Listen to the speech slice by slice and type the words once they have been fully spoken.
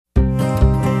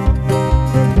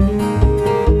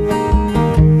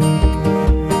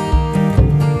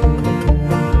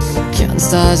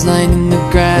stars lining the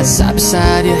grass, side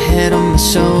beside your head on my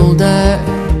shoulder.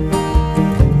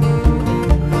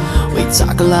 We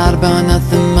talk a lot about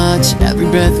nothing much, every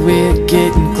breath we're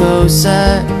getting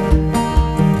closer.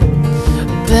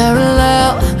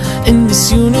 Parallel in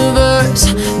this universe,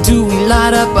 do we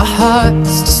light up our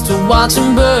hearts just to watch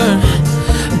them burn?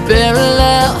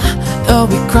 Parallel, though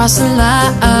we cross the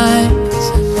lines,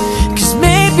 'cause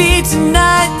maybe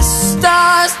tonight the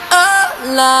stars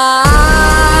align.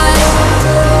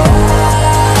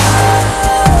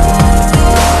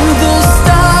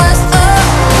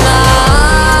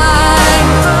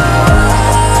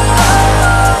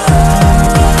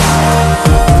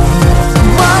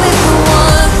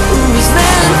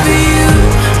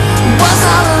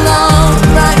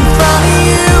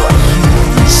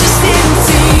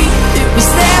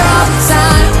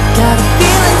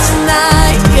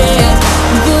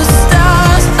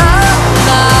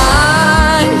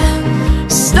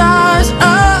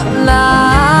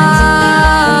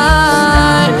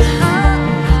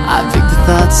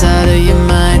 Out of your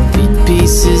mind, beat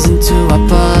pieces into a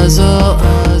puzzle.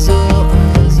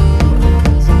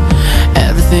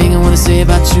 Everything I wanna say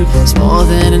about you is more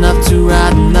than enough to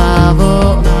write a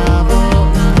novel.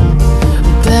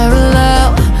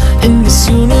 Parallel in this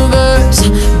universe,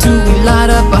 do we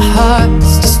light up our hearts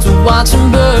just to watch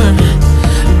them burn?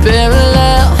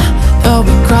 Parallel, though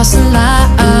we cross the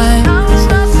lines,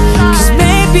 'cause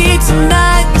maybe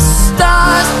tonight the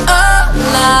stars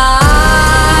align.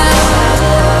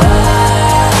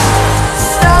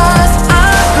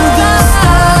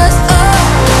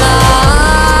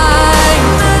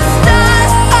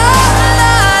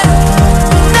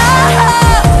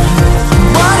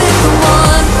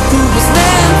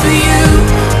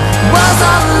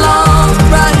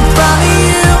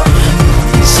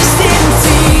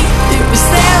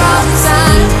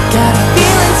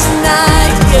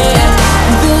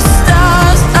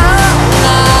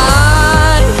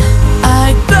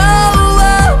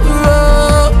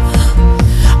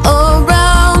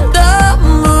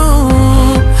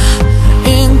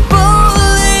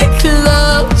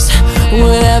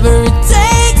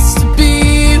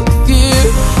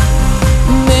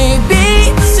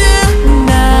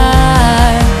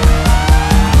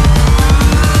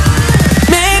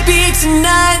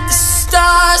 Tonight the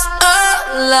stars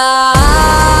align.